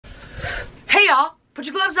y'all, put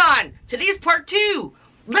your gloves on. Today's part 2.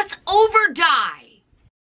 Let's over dye.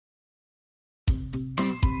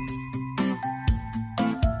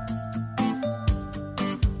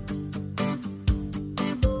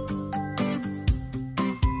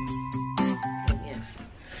 Yes.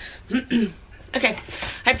 Okay,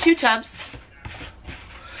 I have 2 tubs.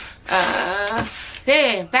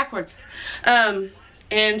 Hey, backwards.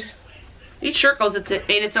 And each shirt goes in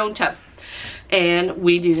its own tub. And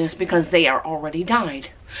we do this because they are already dyed.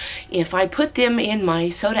 If I put them in my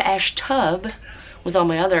soda ash tub with all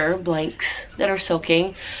my other blanks that are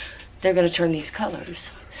soaking, they're going to turn these colors.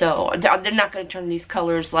 So they're not going to turn these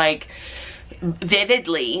colors like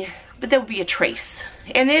vividly, but there will be a trace.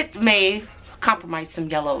 And it may compromise some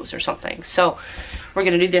yellows or something. So we're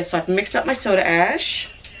going to do this. So I've mixed up my soda ash.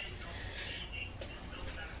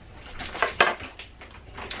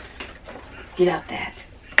 Get out that.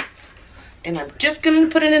 And I'm just going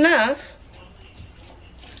to put in enough.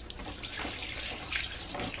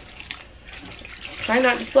 Try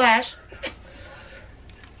not to splash.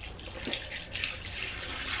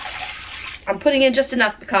 I'm putting in just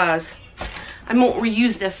enough because I won't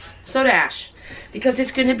reuse this soda ash. Because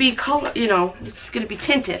it's going to be color, you know, it's going to be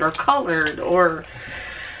tinted or colored, or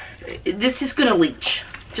this is going to leach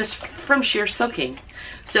just from sheer soaking.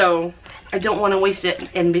 So I don't want to waste it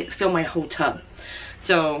and fill my whole tub.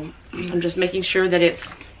 So I'm just making sure that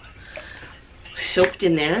it's soaked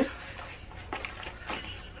in there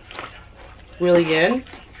really good.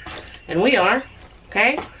 And we are,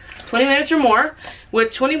 okay, 20 minutes or more.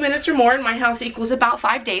 With 20 minutes or more in my house equals about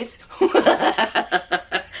 5 days. Because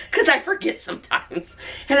I forget sometimes.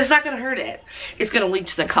 And it's not going to hurt it. It's going to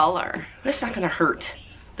leach the color. It's not going to hurt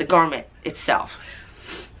the garment itself.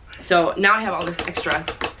 So now I have all this extra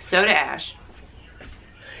soda ash.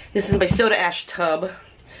 This is my soda ash tub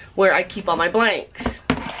where I keep all my blanks.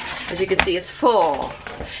 As you can see, it's full.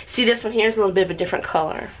 See, this one here is a little bit of a different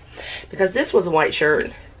color. Because this was a white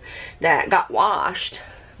shirt that got washed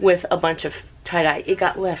with a bunch of tie-dye. It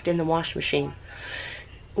got left in the wash machine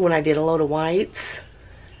when I did a load of whites.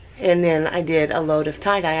 And then I did a load of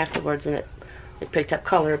tie-dye afterwards, and it picked up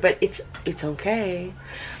color. But it's okay.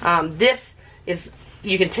 This is,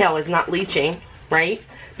 you can tell, is not leaching, right?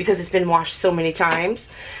 Because it's been washed so many times.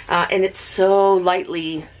 And it's so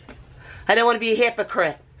lightly, I don't want to be a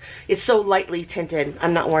hypocrite. It's so lightly tinted.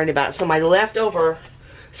 I'm not worried about it. So my leftover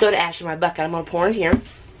soda ash in my bucket, I'm going to pour in here.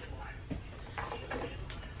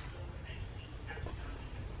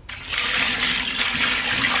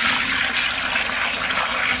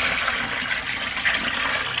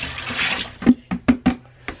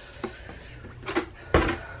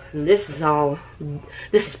 And this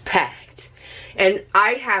is packed. And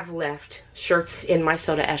I have left shirts in my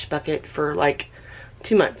soda ash bucket for like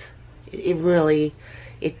 2 months.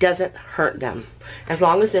 It doesn't hurt them. As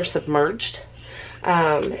long as they're submerged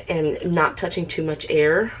and not touching too much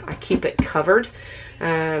air, I keep it covered.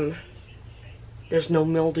 There's no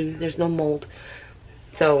mildew, there's no mold.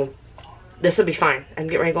 So this will be fine. I'm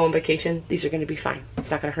getting ready to go on vacation. These are going to be fine.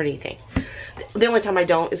 It's not going to hurt anything. The only time I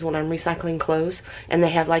don't is when I'm recycling clothes and they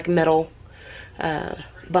have like metal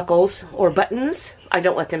buckles or buttons. I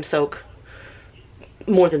don't let them soak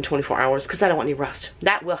more than 24 hours because I don't want any rust.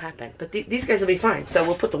 That will happen. But these guys will be fine. So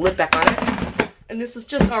we'll put the lid back on it. And this is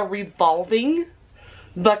just our revolving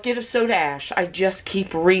bucket of soda ash. I just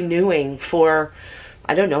keep renewing for,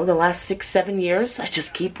 I don't know, the last 6-7 years. I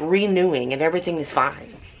just keep renewing and everything is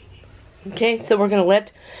fine. Okay, so we're gonna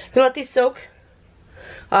let these soak.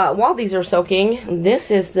 While these are soaking, this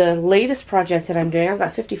is the latest project that I'm doing. I've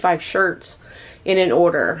got 55 shirts in an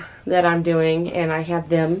order that I'm doing, and I have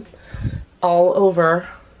them all over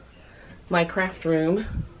my craft room.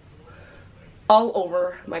 All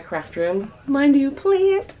over my craft room. My new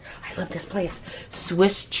plant. I love this plant.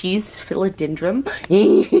 Swiss cheese philodendron.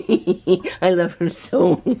 I love her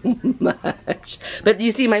so much. But do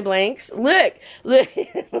you see my blanks? Look, look,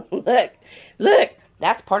 look, look.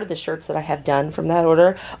 That's part of the shirts that I have done from that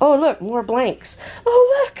order. Oh, look, more blanks.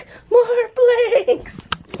 Oh, look, more blanks.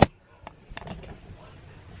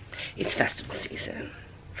 It's festival season.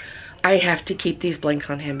 I have to keep these blanks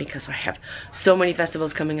on hand because I have so many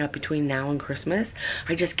festivals coming up between now and Christmas.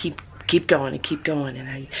 I just keep going and keep going, and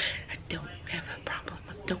I don't have a problem.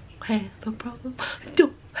 I don't have a problem. I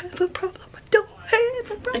don't have a problem. I don't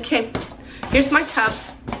have a problem. Okay, here's my tubs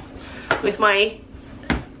with my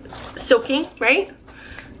soaking, right?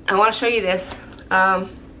 I want to show you this. I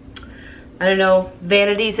don't know,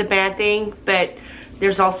 vanity is a bad thing, but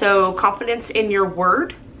there's also confidence in your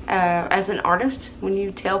word. As an artist, when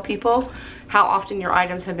you tell people how often your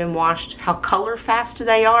items have been washed, how color fast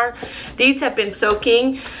they are. These have been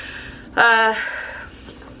soaking 2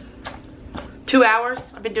 hours.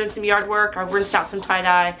 I've been doing some yard work. I rinsed out some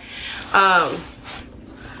tie-dye.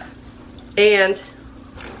 And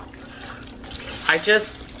I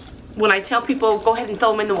just, when I tell people, go ahead and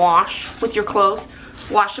throw them in the wash with your clothes.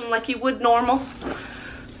 Wash them like you would normal.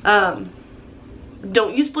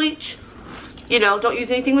 Don't use bleach. You know, don't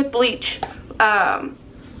use anything with bleach.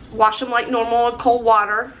 Wash them like normal in cold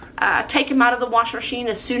water. Take them out of the wash machine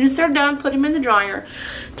as soon as they're done. Put them in the dryer.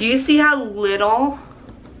 Do you see how little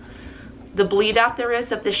the bleed out there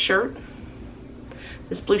is of this shirt?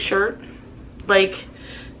 This blue shirt? Like,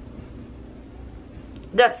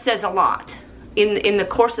 that says a lot. In the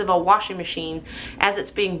course of a washing machine, as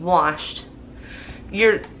it's being washed,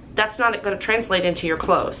 that's not going to translate into your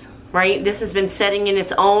clothes, right? This has been setting in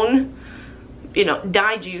its own, you know,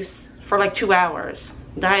 dye juice for like 2 hours.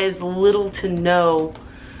 That is little to no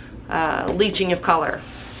leaching of color.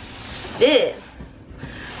 Then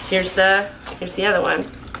here's the other one.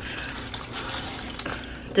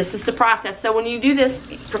 This is the process. So when you do this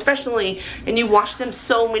professionally and you wash them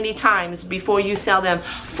so many times before you sell them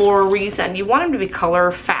for a reason, you want them to be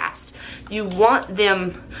color fast. You want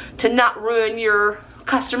them to not ruin your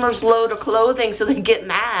customer's load of clothing so they get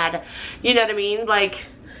mad. You know what I mean? Like,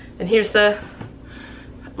 and here's the,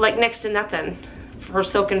 like, next to nothing for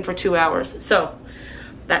soaking for 2 hours. So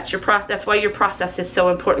that's your process. That's why your process is so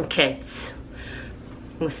important, kids.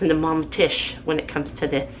 Listen to Mama Tish when it comes to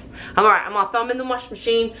this. Alright, I'm gonna throw them in the wash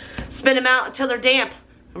machine, spin them out until they're damp,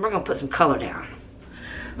 and we're gonna put some color down.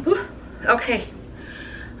 Whew. Okay.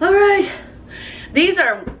 Alright. These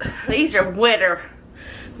are wetter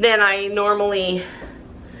than I normally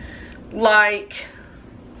like,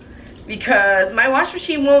 because my wash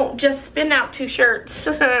machine won't just spin out 2 shirts.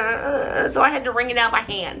 So I had to wring it out by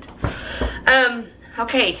hand.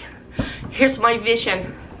 Okay. Here's my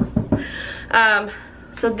vision.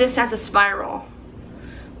 So this has a spiral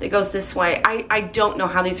that goes this way. I don't know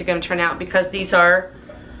how these are going to turn out because these are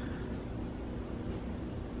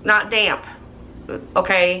not damp.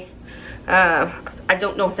 Okay. I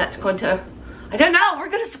don't know if that's going to, I don't know. We're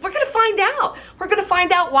gonna find out. We're gonna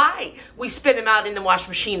find out why we spin them out in the wash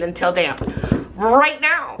machine until damp right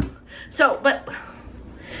now. So, but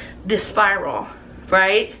this spiral,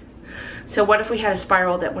 right? So what if we had a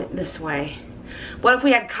spiral that went this way? What if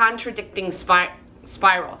we had contradicting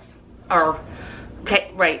spirals? Or,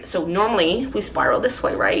 okay, right, so normally we spiral this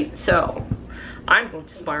way, right? So I'm going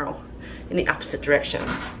to spiral in the opposite direction.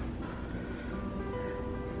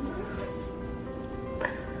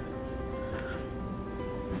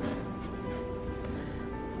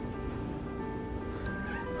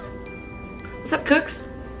 What's up, cooks?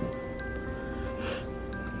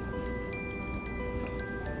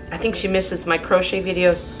 I think she misses my crochet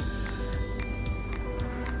videos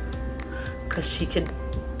because she could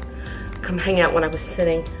come hang out when I was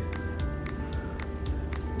sitting.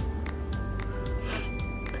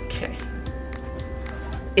 Okay.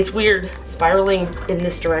 It's weird spiraling in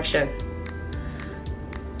this direction.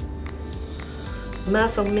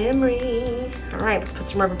 Muscle memory. Alright, let's put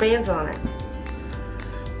some rubber bands on it.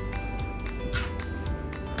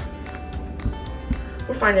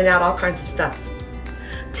 We're finding out all kinds of stuff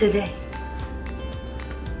today.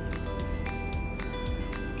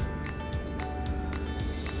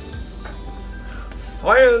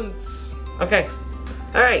 Science. Okay.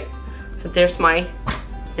 All right. So there's my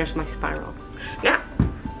spiral. Now,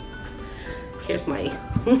 here's my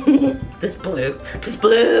this blue.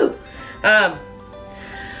 And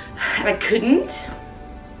I couldn't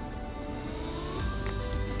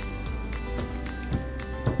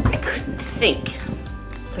think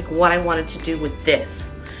like what I wanted to do with this.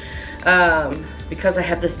 Because I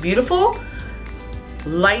have this beautiful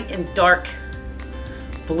light and dark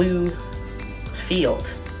blue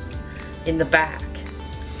field in the back,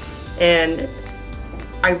 and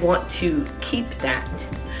I want to keep that.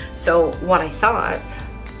 So what I thought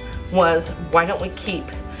was, why don't we keep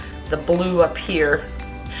the blue up here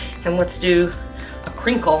and let's do a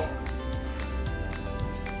crinkle,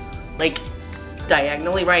 like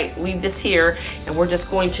diagonally, right? Leave this here, and we're just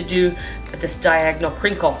going to do this diagonal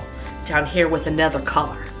crinkle down here with another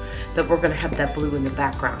color, but we're gonna have that blue in the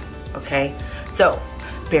background. Okay, so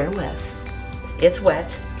bear with. It's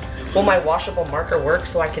wet. Will my washable marker work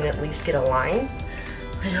so I can at least get a line?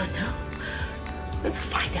 I don't know. Let's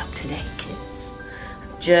find out today, kids.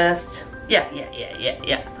 Just, yeah.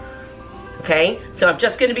 Okay, so I'm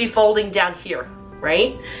just gonna be folding down here,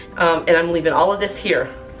 right? And I'm leaving all of this here.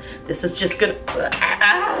 This is just gonna,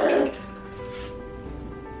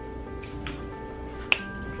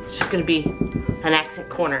 it's just gonna be an accent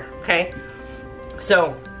corner, okay?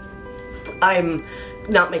 So I'm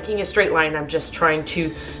not making a straight line, I'm just trying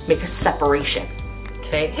to make a separation.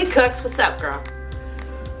 Okay, hey Cooks, what's up, girl?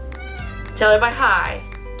 Tell everybody hi.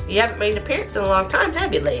 You haven't made an appearance in a long time,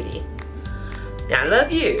 have you, lady? I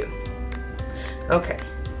love you. Okay,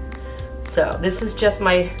 so this is just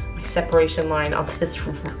my separation line on this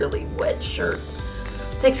really wet shirt.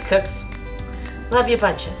 Thanks, Cooks. Love you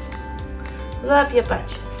bunches. Love you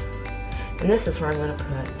bunches. And this is where I'm going to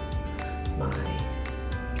put my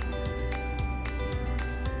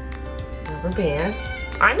rubber band.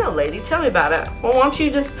 I know, lady. Tell me about it. Well, why don't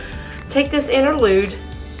you just take this interlude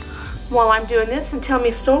while I'm doing this and tell me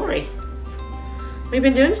a story. What have you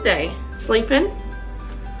been doing today? Sleeping?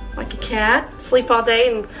 Like a cat? Sleep all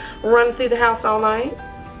day and run through the house all night?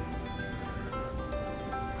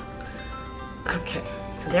 Okay,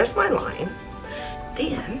 so there's my line.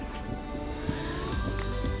 Then,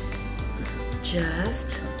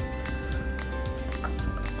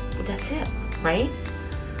 that's it, right?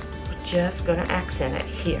 We're just gonna accent it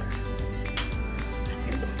here.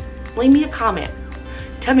 Leave me a comment.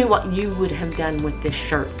 Tell me what you would have done with this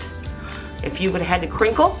shirt. If you would have had to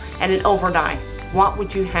crinkle and an overdye, what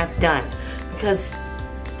would you have done? Because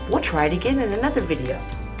we'll try it again in another video.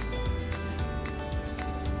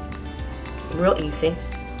 Real easy.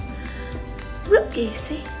 Real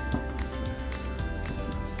easy.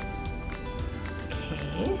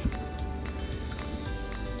 Okay.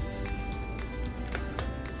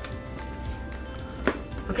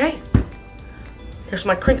 Okay. There's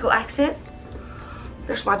my crinkle accent.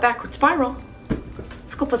 There's my backward spiral.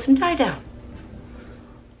 Let's go put some dye down.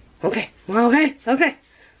 Okay. Okay.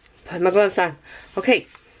 Put my gloves on. Okay.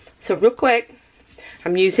 So real quick,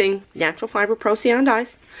 I'm using natural fiber procion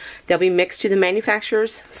dyes. They'll be mixed to the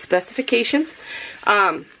manufacturer's specifications.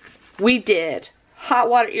 We did hot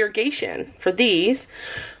water irrigation for these.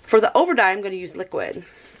 For the overdye, I'm going to use liquid.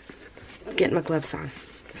 Getting my gloves on.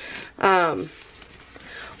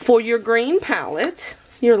 For your green palette,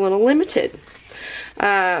 you're a little limited.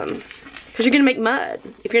 Because you're going to make mud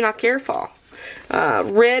if you're not careful.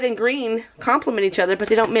 Red and green complement each other, but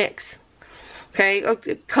they don't mix. Okay,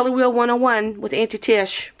 Color Wheel 101 with Auntie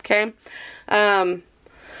Tish. Okay,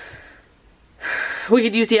 we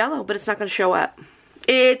could use yellow, but it's not going to show up.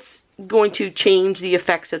 It's going to change the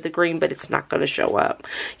effects of the green, but it's not going to show up.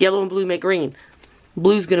 Yellow and blue make green.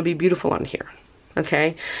 Blue's going to be beautiful on here.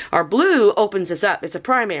 Okay, our blue opens us up. It's a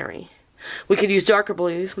primary. We could use darker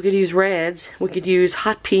blues. We could use reds. We could use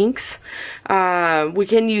hot pinks. We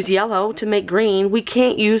can use yellow to make green. We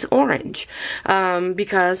can't use orange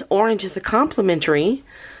because orange is the complementary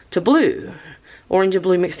to blue. Orange and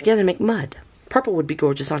blue mixed together make mud. Purple would be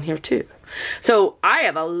gorgeous on here too. So I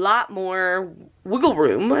have a lot more wiggle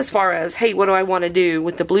room as far as, hey, what do I want to do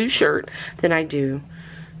with the blue shirt than I do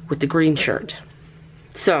with the green shirt.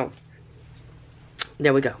 So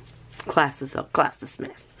there we go. Class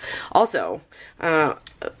dismissed. Also,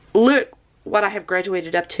 look what I have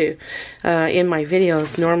graduated up to in my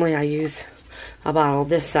videos. Normally I use a bottle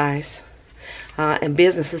this size. And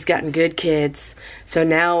business has gotten good, kids. So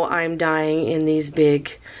now I'm dyeing in these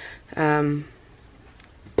big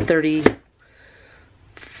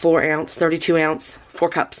 34 ounce, 32 ounce, 4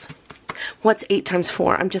 cups. What's 8 times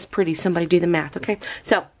 4? I'm just pretty. Somebody do the math, okay?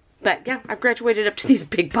 So, but yeah, I've graduated up to these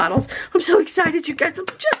big bottles. I'm so excited, you guys. I'm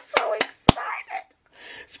just so excited.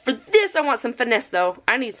 So for this, I want some finesse, though.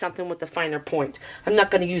 I need something with a finer point. I'm not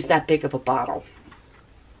going to use that big of a bottle.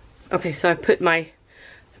 Okay, so I put my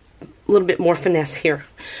little bit more finesse here.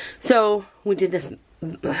 So we did this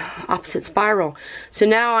opposite spiral. So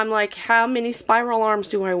now I'm like, how many spiral arms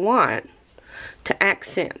do I want to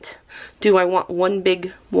accent? Do I want one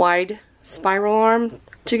big wide spiral arm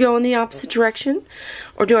to go in the opposite direction,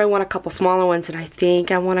 or do I want a couple smaller ones? And I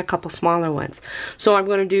think I want a couple smaller ones. So I'm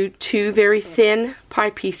going to do 2 very thin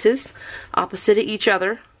pie pieces opposite of each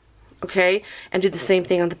other, okay, and do the same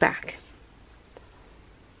thing on the back.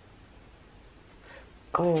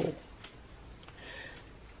 Oh.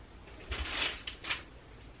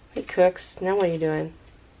 Hey Cooks, now what are you doing?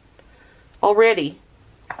 Already.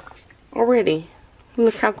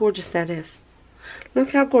 Look how gorgeous that is.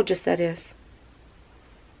 Look how gorgeous that is.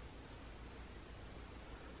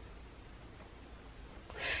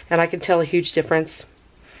 And I can tell a huge difference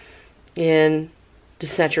in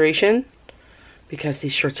desaturation because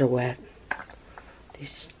these shirts are wet.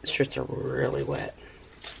 These shirts are really wet.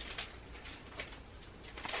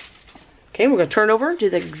 Okay, we're going to turn over and do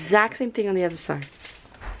the exact same thing on the other side.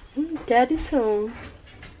 Daddy's home.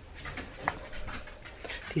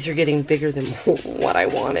 These are getting bigger than what I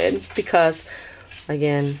wanted because,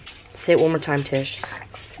 again, say it one more time, Tish.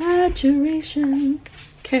 Saturation.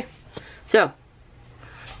 Okay, so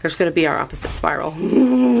There's going to be our opposite spiral.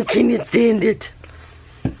 Can you stand it?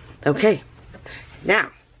 Okay, now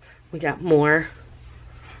we got more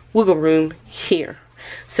wiggle room here.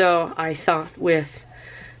 So I thought with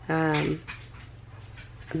the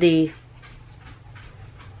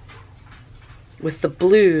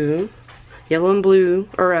blue, yellow and blue,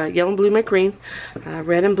 or yellow and blue make green,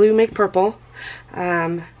 red and blue make purple.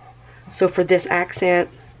 So for this accent,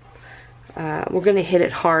 we're going to hit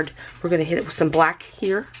it hard. We're going to hit it with some black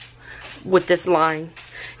here with this line,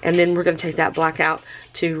 and then we're going to take that black out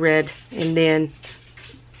to red and then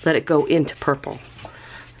let it go into purple.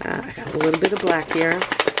 I got a little bit of black here.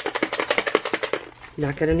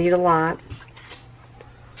 Not going to need a lot.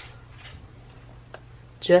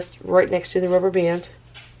 Just right next to the rubber band.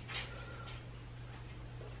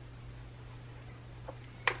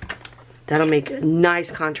 That'll make a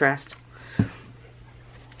nice contrast.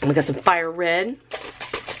 And we got some fire red.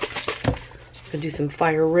 Gonna do some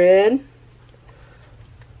fire red.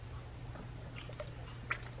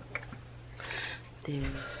 There.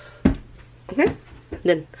 Okay.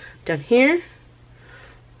 Then down here, I'm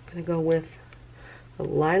gonna go with a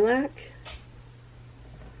lilac.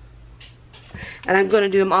 And I'm going to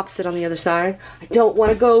do them opposite on the other side. I don't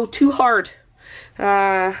want to go too hard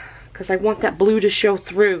because I want that blue to show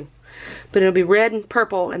through. But it'll be red and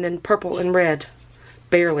purple, and then purple and red.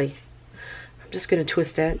 Barely. I'm just going to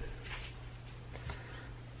twist it.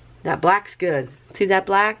 That black's good. See that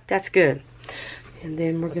black? That's good. And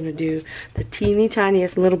then we're going to do the teeny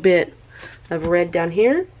tiniest little bit of red down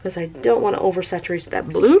here because I don't want to oversaturate that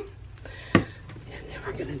blue. And then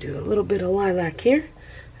we're going to do a little bit of lilac here.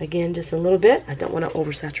 Again, just a little bit. I don't want to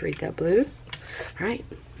oversaturate that blue. All right.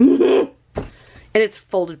 And it's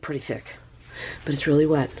folded pretty thick, but it's really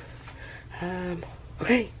wet.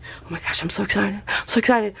 Okay. Oh my gosh, I'm so excited. I'm so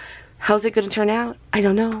excited. How's it going to turn out? I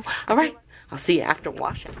don't know. All right. I'll see you after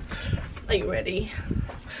washing. Are you ready?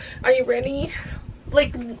 Are you ready?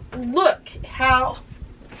 Like, look how...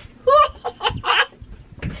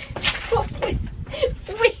 Wait,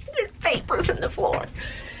 there's papers in the floor.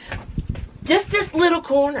 Just this little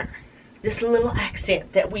corner, this little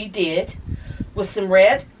accent that we did with some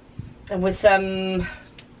red and with some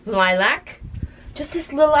lilac. Just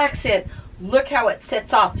this little accent. Look how it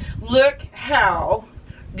sets off. Look how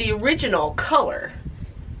the original color,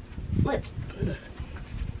 look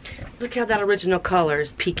how that original color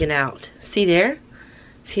is peeking out. See there?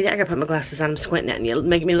 See there? I gotta put my glasses on. I'm squinting at you. It'll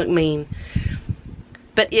make me look mean.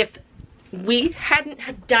 But if we hadn't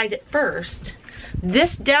have dyed it first,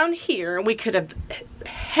 this down here we could have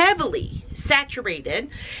heavily saturated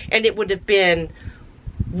and it would have been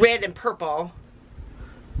red and purple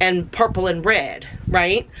and red,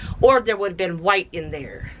 right? Or there would have been white in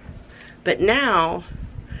there. But now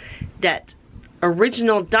that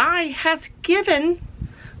original dye has given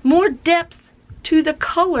more depth to the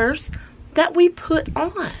colors that we put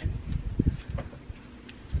on.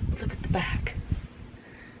 Look at the back.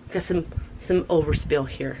 Got some overspill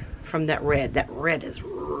here from that red. That red is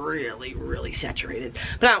really, really saturated.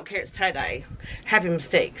 But I don't care, it's tie-dye. Happy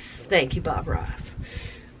mistakes. Thank you, Bob Ross.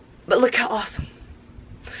 But look how awesome.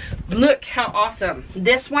 Look how awesome.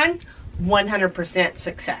 This one, 100%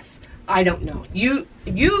 success. I don't know. You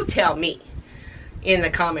tell me in the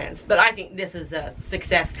comments. But I think this is a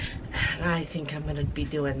success. And I think I'm going to be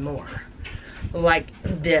doing more. Like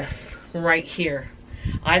this right here.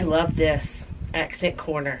 I love this accent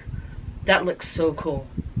corner. That looks so cool.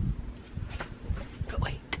 But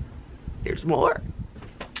wait, there's more.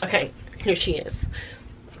 Okay, here she is.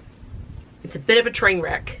 It's a bit of a train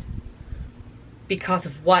wreck because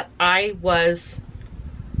of what my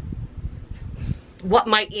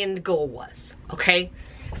end goal was, okay?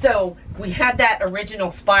 So we had that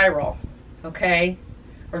original spiral, okay?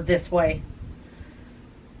 Or this way.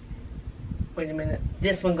 Wait a minute,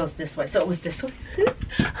 this one goes this way. So it was this way.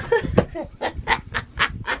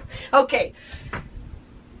 Okay.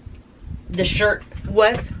 The shirt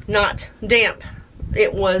was not damp.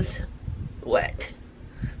 It was wet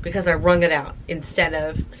because I wrung it out instead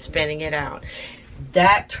of spinning it out.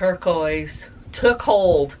 That turquoise took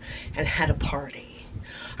hold and had a party.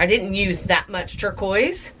 I didn't use that much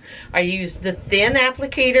turquoise. I used the thin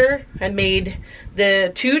applicator. I made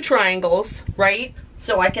the 2 triangles, right?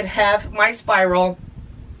 So I could have my spiral.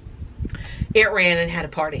 It ran and had a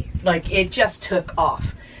party. Like, it just took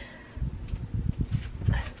off.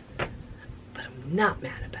 But I'm not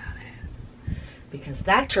mad about it. Because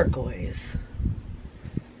that turquoise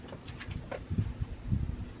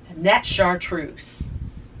and that chartreuse,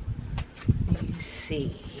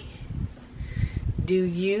 do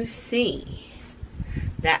you see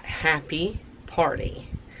that happy party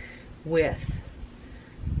with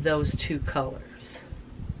those two colors.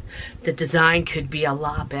 The design could be a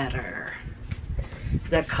lot better.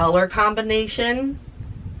 The color combination,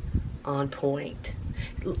 on point.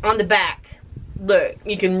 On the back, look,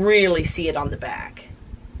 you can really see it on the back.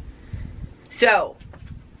 So,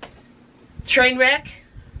 train wreck,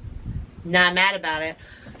 not mad about it.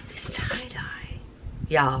 It's tie-dye,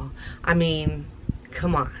 y'all. I mean,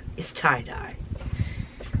 come on, it's tie-dye.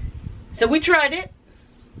 So we tried it.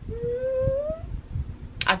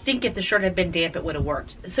 I think if the shirt had been damp, it would have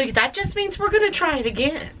worked. So that just means we're gonna try it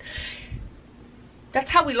again.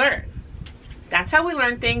 That's how we learn. That's how we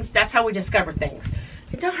learn things. That's how we discover things.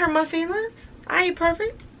 It don't hurt my feelings. I ain't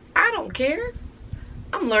perfect. I don't care.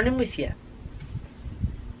 I'm learning with you.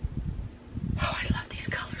 Oh, I love these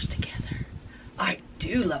colors together. I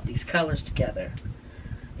do love these colors together.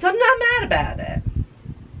 So I'm not mad about it.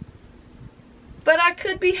 But I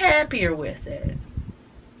could be happier with it.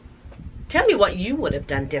 Tell me what you would have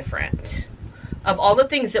done different. Of all the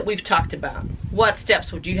things that we've talked about, what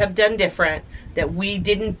steps would you have done different that we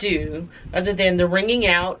didn't do, other than the wringing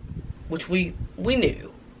out, which we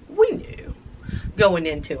knew going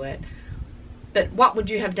into it. But what would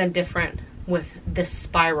you have done different with this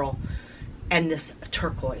spiral and this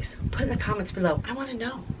turquoise? Put in the comments below. I want to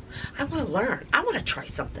know. I want to learn. I want to try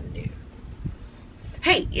something new.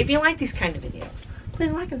 Hey, if you like these kind of videos,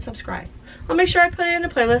 please like and subscribe. I'll make sure I put it in a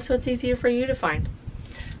playlist so it's easier for you to find.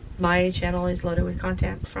 My channel is loaded with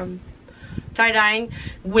content from tie-dyeing,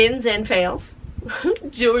 wins and fails,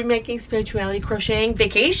 jewelry making, spirituality, crocheting,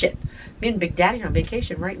 vacation. Me and Big Daddy are on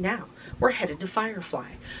vacation right now. We're headed to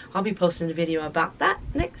Firefly. I'll be posting a video about that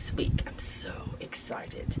next week. I'm so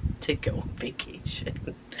excited to go on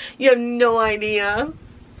vacation. You have no idea.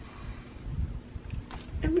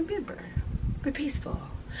 And remember, be peaceful,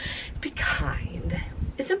 be kind.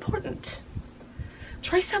 It's important.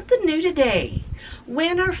 Try something new today.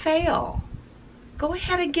 Win or fail. Go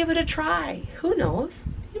ahead and give it a try. Who knows?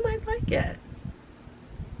 You might like it.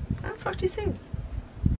 I'll talk to you soon.